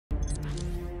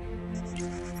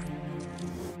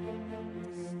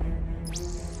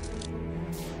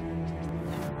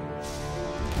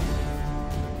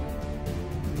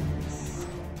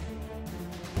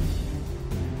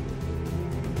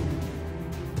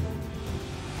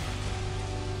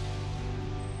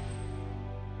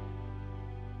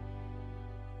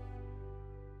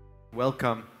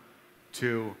Welcome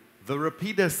to the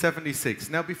Rapida 76.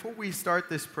 Now, before we start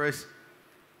this press,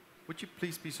 would you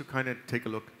please be so kind and take a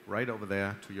look right over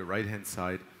there to your right-hand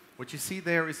side. What you see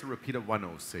there is the Rapida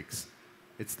 106.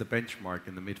 It's the benchmark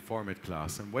in the mid-format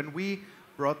class. And when we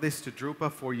brought this to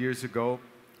drupa 4 years ago,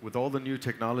 with all the new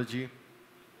technology,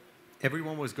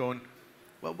 everyone was going,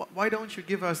 well, why don't you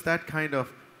give us that kind of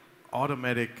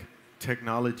automatic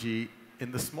technology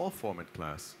in the small format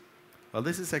class? Well,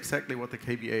 this is exactly what the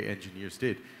KBA engineers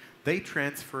did. They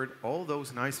transferred all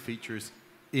those nice features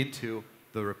into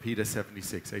the Rapida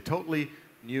 76, a totally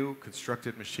new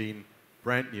constructed machine,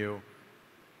 brand new,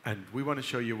 and we want to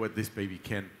show you what this baby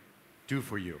can do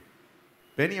for you.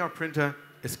 Benny, our printer,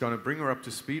 is going to bring her up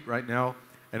to speed right now,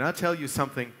 and I'll tell you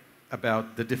something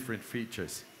about the different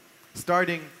features.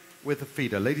 Starting with the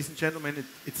feeder. Ladies and gentlemen,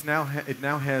 it now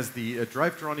has the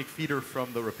drivetronic feeder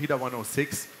from the Rapida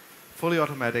 106, fully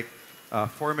automatic.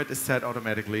 Format is set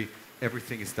automatically.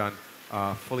 Everything is done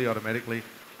fully automatically.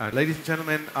 Ladies and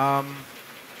gentlemen,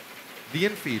 the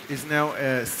in-feed is now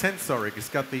sensoric. It's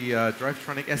got the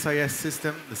drivetronic SIS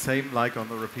system, the same like on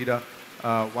the Rapida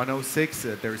 106.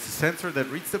 There is a sensor that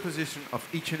reads the position of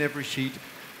each and every sheet,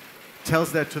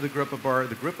 tells that to the gripper bar.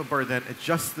 The gripper bar then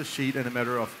adjusts the sheet in a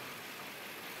matter of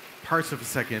parts of a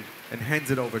second and hands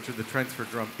it over to the transfer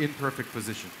drum in perfect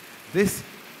position. This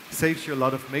saves you a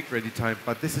lot of make-ready time,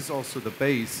 but this is also the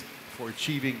base for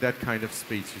achieving that kind of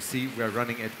speed. You see, we are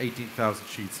running at 18,000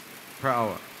 sheets per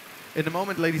hour. In a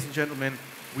moment, ladies and gentlemen,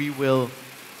 we will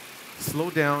slow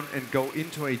down and go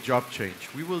into a job change.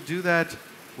 We will do that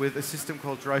with a system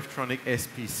called Drivetronic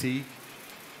SPC.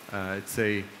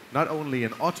 It's not only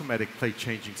an automatic plate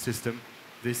changing system,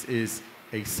 this is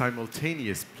a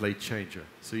simultaneous plate changer.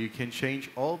 So you can change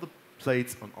all the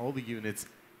plates on all the units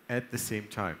at the same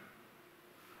time.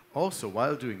 Also,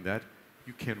 while doing that,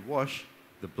 you can wash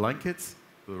the blankets,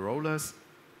 the rollers,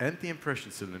 and the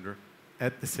impression cylinder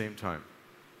at the same time.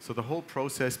 So the whole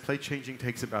process, plate changing,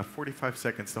 takes about 45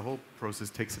 seconds. The whole process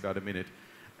takes about a minute,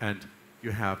 and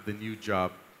you have the new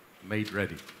job made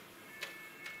ready.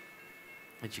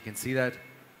 And you can see that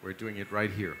we're doing it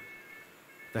right here.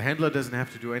 The handler doesn't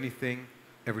have to do anything.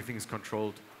 Everything is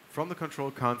controlled from the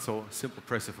control console, simple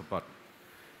press of a button.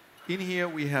 In here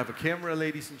we have a camera,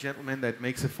 ladies and gentlemen, that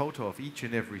makes a photo of each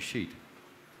and every sheet.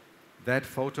 That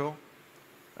photo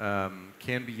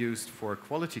can be used for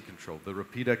quality control. The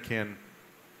Rapida can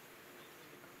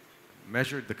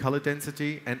measure the color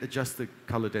density and adjust the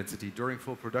color density during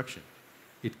full production.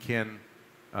 It can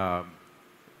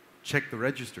check the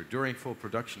register during full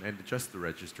production and adjust the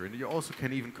register. And you also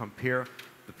can even compare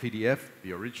the PDF,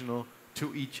 the original,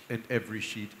 to each and every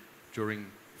sheet during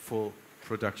full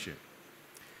production.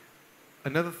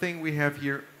 Another thing we have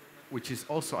here, which is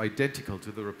also identical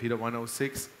to the Rapida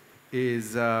 106,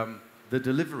 is the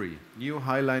delivery. New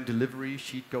Highline delivery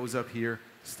sheet goes up here,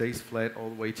 stays flat all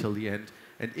the way till the end.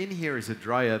 And in here is a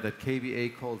dryer that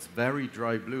KBA calls Very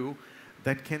Dry Blue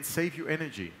that can save you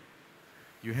energy.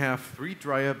 You have 3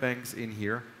 dryer banks in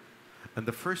here, and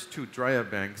the first 2 dryer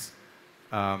banks,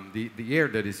 the air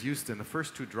that is used in the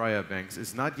first 2 dryer banks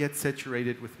is not yet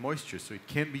saturated with moisture, so it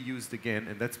can be used again,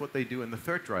 and that's what they do in the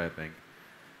 3rd dryer bank.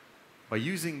 By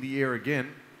using the air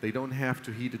again, they don't have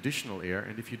to heat additional air,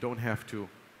 and if you don't have to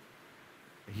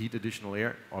heat additional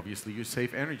air, obviously you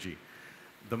save energy.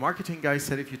 The marketing guy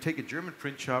said if you take a German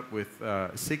print shop with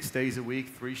 6 days a week,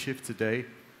 3 shifts a day,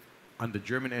 under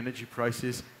German energy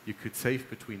prices, you could save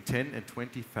between 10 and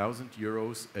 20,000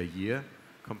 euros a year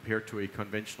compared to a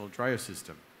conventional dryer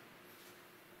system.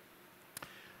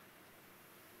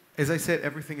 As I said,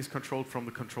 everything is controlled from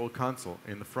the control console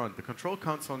in the front. The control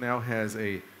console now has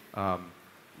a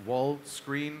wall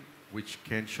screen which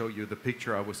can show you the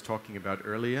picture I was talking about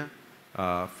earlier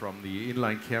from the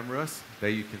inline cameras. There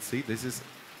you can see, this is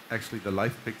actually the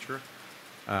live picture.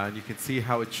 And you can see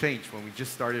how it changed when we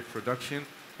just started production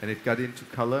and it got into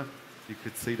color. You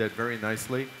could see that very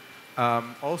nicely.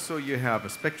 Also, you have a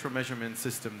spectral measurement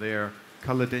system there,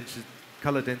 color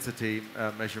density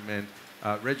measurement,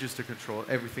 register control.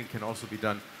 Everything can also be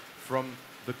done from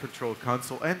the control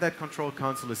console, and that control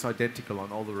console is identical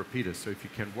on all the Rapidas. So if you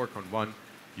can work on one,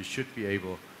 you should be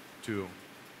able to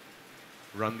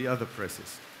run the other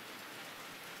presses.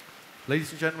 Ladies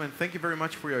and gentlemen, thank you very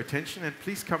much for your attention, and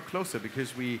please come closer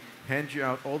because we hand you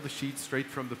out all the sheets straight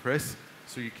from the press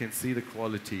so you can see the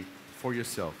quality for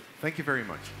yourself. Thank you very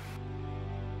much.